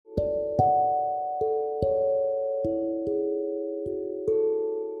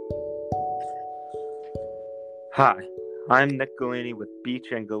Hi, I'm Nick Galini with Beach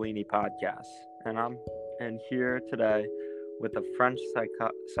and Galini Podcasts, and I'm here today with a French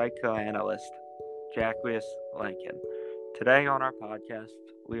psychoanalyst, Jacques Lacan. Today on our podcast,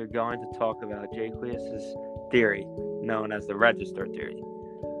 we are going to talk about Jacques' theory, known as the register theory.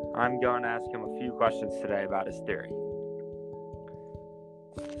 I'm going to ask him a few questions today about his theory.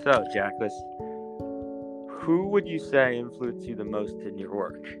 So, Jacques, who would you say influenced you the most in your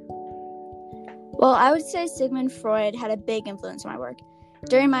work? Well, I would say Sigmund Freud had a big influence on my work.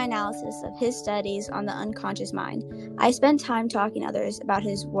 During my analysis of his studies on the unconscious mind, I spent time talking to others about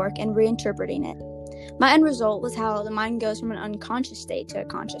his work and reinterpreting it. My end result was how the mind goes from an unconscious state to a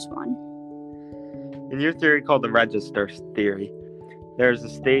conscious one. In your theory called the register theory, there's a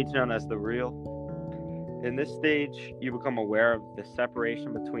stage known as the real. In this stage, you become aware of the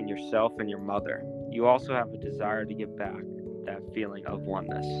separation between yourself and your mother. You also have a desire to get back that feeling of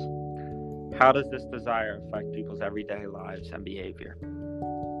oneness. How does this desire affect people's everyday lives and behavior?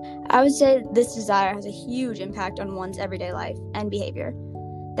 I would say this desire has a huge impact on one's everyday life and behavior.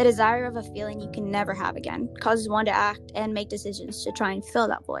 The desire of a feeling you can never have again causes one to act and make decisions to try and fill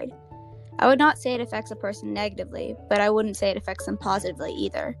that void. I would not say it affects a person negatively, but I wouldn't say it affects them positively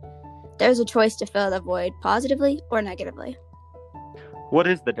either. There's a choice to fill the void positively or negatively. What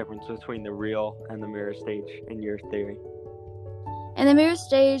is the difference between the real and the mirror stage in your theory? In the mirror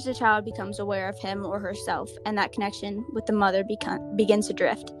stage, the child becomes aware of him or herself, and that connection with the mother begins to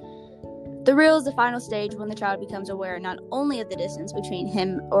drift. The real is the final stage when the child becomes aware not only of the distance between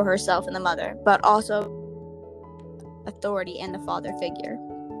him or herself and the mother, but also authority and the father figure.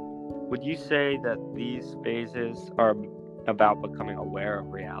 Would you say that these phases are about becoming aware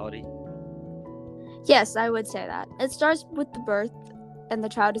of reality? Yes, I would say that. It starts with the birth and the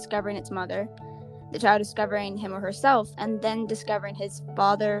child discovering its mother, the child discovering him or herself, and then discovering his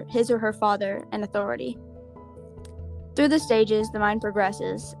or her father and authority. Through the stages, the mind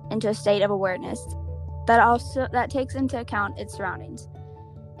progresses into a state of awareness that takes into account its surroundings.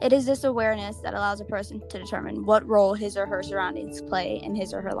 It is this awareness that allows a person to determine what role his or her surroundings play in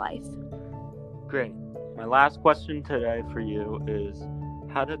his or her life. Great. My last question today for you is,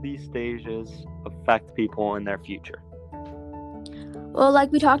 how do these stages affect people in their future? Well,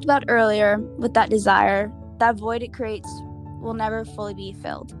 like we talked about earlier, with that desire, that void it creates will never fully be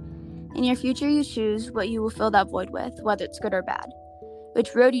filled. In your future, you choose what you will fill that void with, whether it's good or bad.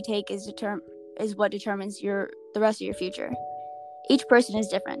 Which road you take is what determines the rest of your future. Each person is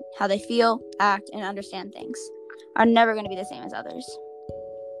different. How they feel, act, and understand things are never going to be the same as others.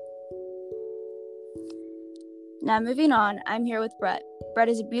 Now, moving on, I'm here with Brett. Brett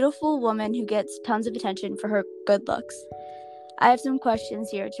is a beautiful woman who gets tons of attention for her good looks. I have some questions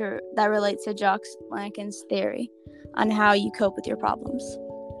here that relate to Jacques Lacan's theory on how you cope with your problems.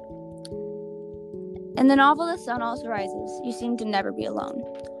 In the novel The Sun Also Rises, you seem to never be alone.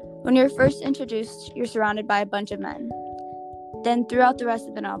 When you're first introduced, you're surrounded by a bunch of men. Then throughout the rest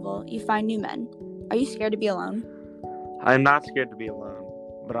of the novel, you find new men. Are you scared to be alone? I'm not scared to be alone,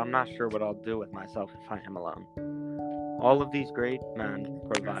 but I'm not sure what I'll do with myself if I am alone. All of these great men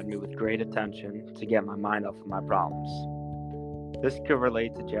provide me with great attention to get my mind off of my problems. This could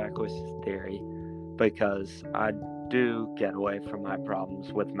relate to Jacques' theory because I do get away from my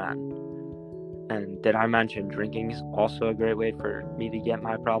problems with men. And did I mention drinking is also a great way for me to get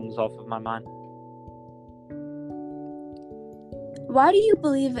my problems off of my mind? Why do you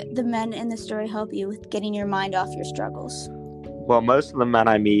believe the men in the story help you with getting your mind off your struggles? Well, most of the men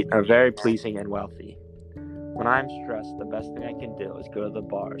I meet are very pleasing and wealthy. When I'm stressed, the best thing I can do is go to the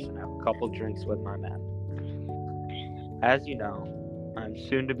bars and have a couple drinks with my men. As you know, I'm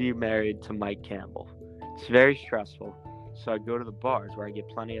soon to be married to Mike Campbell. It's very stressful, so I go to the bars where I get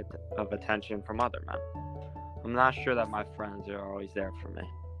plenty of attention from other men. I'm not sure that my friends are always there for me.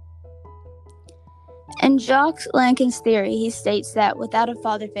 In Jacques Lacan's theory, he states that without a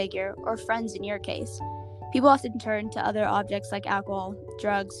father figure, or friends in your case, people often turn to other objects like alcohol,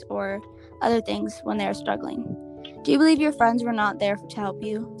 drugs, or other things when they are struggling. Do you believe your friends were not there to help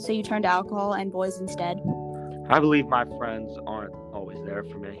you, so you turned to alcohol and boys instead? I believe my friends aren't always there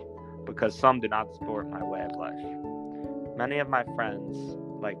for me, because some do not support my way of life. Many of my friends,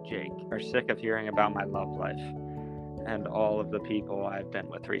 like Jake, are sick of hearing about my love life and all of the people I've been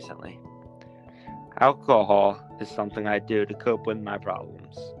with recently. Alcohol is something I do to cope with my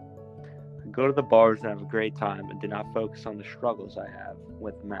problems. I go to the bars and have a great time and do not focus on the struggles I have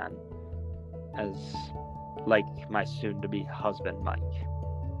with men, as like my soon-to-be husband, Mike.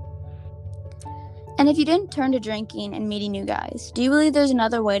 And if you didn't turn to drinking and meeting new guys, do you believe there's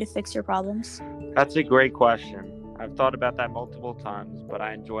another way to fix your problems? That's a great question. I've thought about that multiple times, but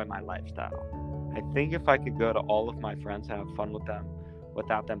I enjoy my lifestyle. I think if I could go to all of my friends and have fun with them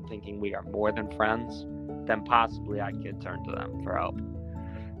without them thinking we are more than friends, then possibly I could turn to them for help.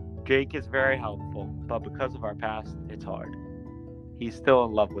 Jake is very helpful, but because of our past, it's hard. He's still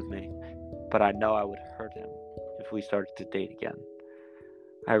in love with me, but I know I would hurt him if we started to date again.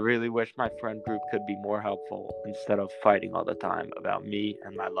 I really wish my friend group could be more helpful instead of fighting all the time about me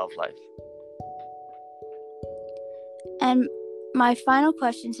and my love life. And my final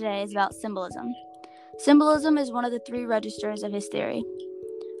question today is about symbolism. Symbolism is one of the 3 registers of his theory.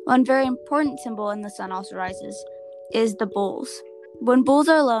 One very important symbol in The Sun Also Rises is the bulls. When bulls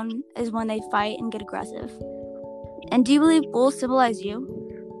are alone is when they fight and get aggressive. And do you believe bulls symbolize you?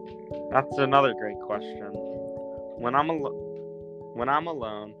 That's another great question. When I'm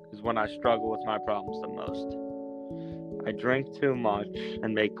alone is when I struggle with my problems the most. I drink too much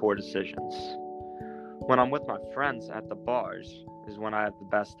and make poor decisions. When I'm with my friends at the bars is when I have the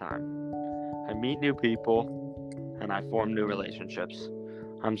best time. I meet new people and I form new relationships.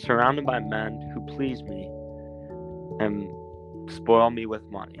 I'm surrounded by men who please me and spoil me with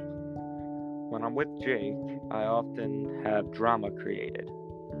money. When I'm with Jake, I often have drama created.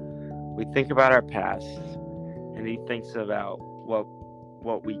 We think about our past and he thinks about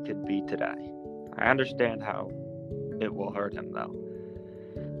what we could be today. I understand how it will hurt him though.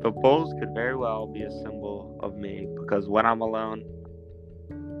 The bulls could very well be a symbol of me because when I'm alone,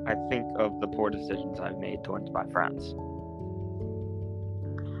 I think of the poor decisions I've made towards my friends.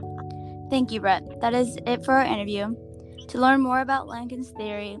 Thank you, Brett. That is it for our interview. To learn more about Lincoln's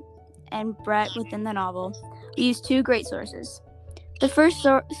theory and Brett within the novel, we use 2 great sources. The first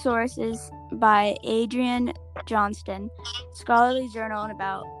source is by Adrian Johnston, scholarly journal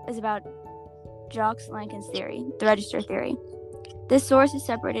is about Jacques Lincoln's theory, the register theory. This source is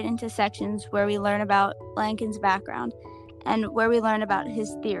separated into sections where we learn about Lincoln's background and where we learn about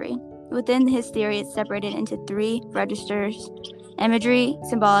his theory. Within his theory, it's separated into 3 registers: imagery,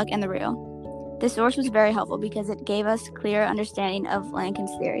 symbolic, and the real. This source was very helpful because it gave us clear understanding of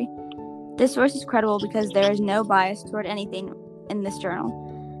Lincoln's theory. This source is credible because there is no bias toward anything in this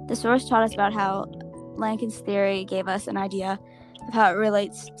journal. The source taught us about how Lincoln's theory gave us an idea of how it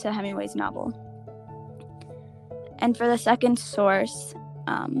relates to Hemingway's novel. And for the second source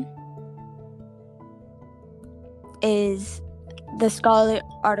is the scholarly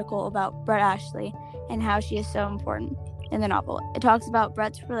article about Brett Ashley and how she is so important in the novel. It talks about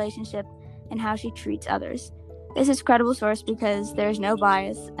Brett's relationship and how she treats others. This is a credible source because there is no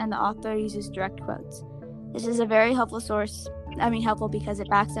bias and the author uses direct quotes. This is a very helpful helpful because it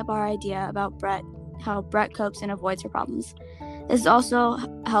backs up our idea about Brett, how Brett copes and avoids her problems. This also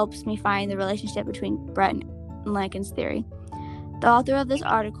helps me find the relationship between Brett and Lincoln's theory. The author of this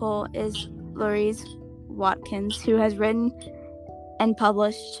article is Louise Watkins, who has written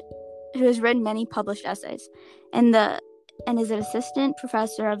many published essays, and is an assistant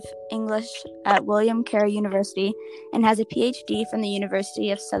professor of English at William Carey University and has a PhD from the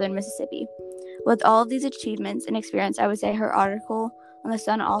University of Southern Mississippi. With all of these achievements and experience, I would say her article on The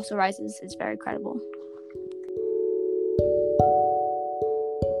Sun Also Rises is very credible.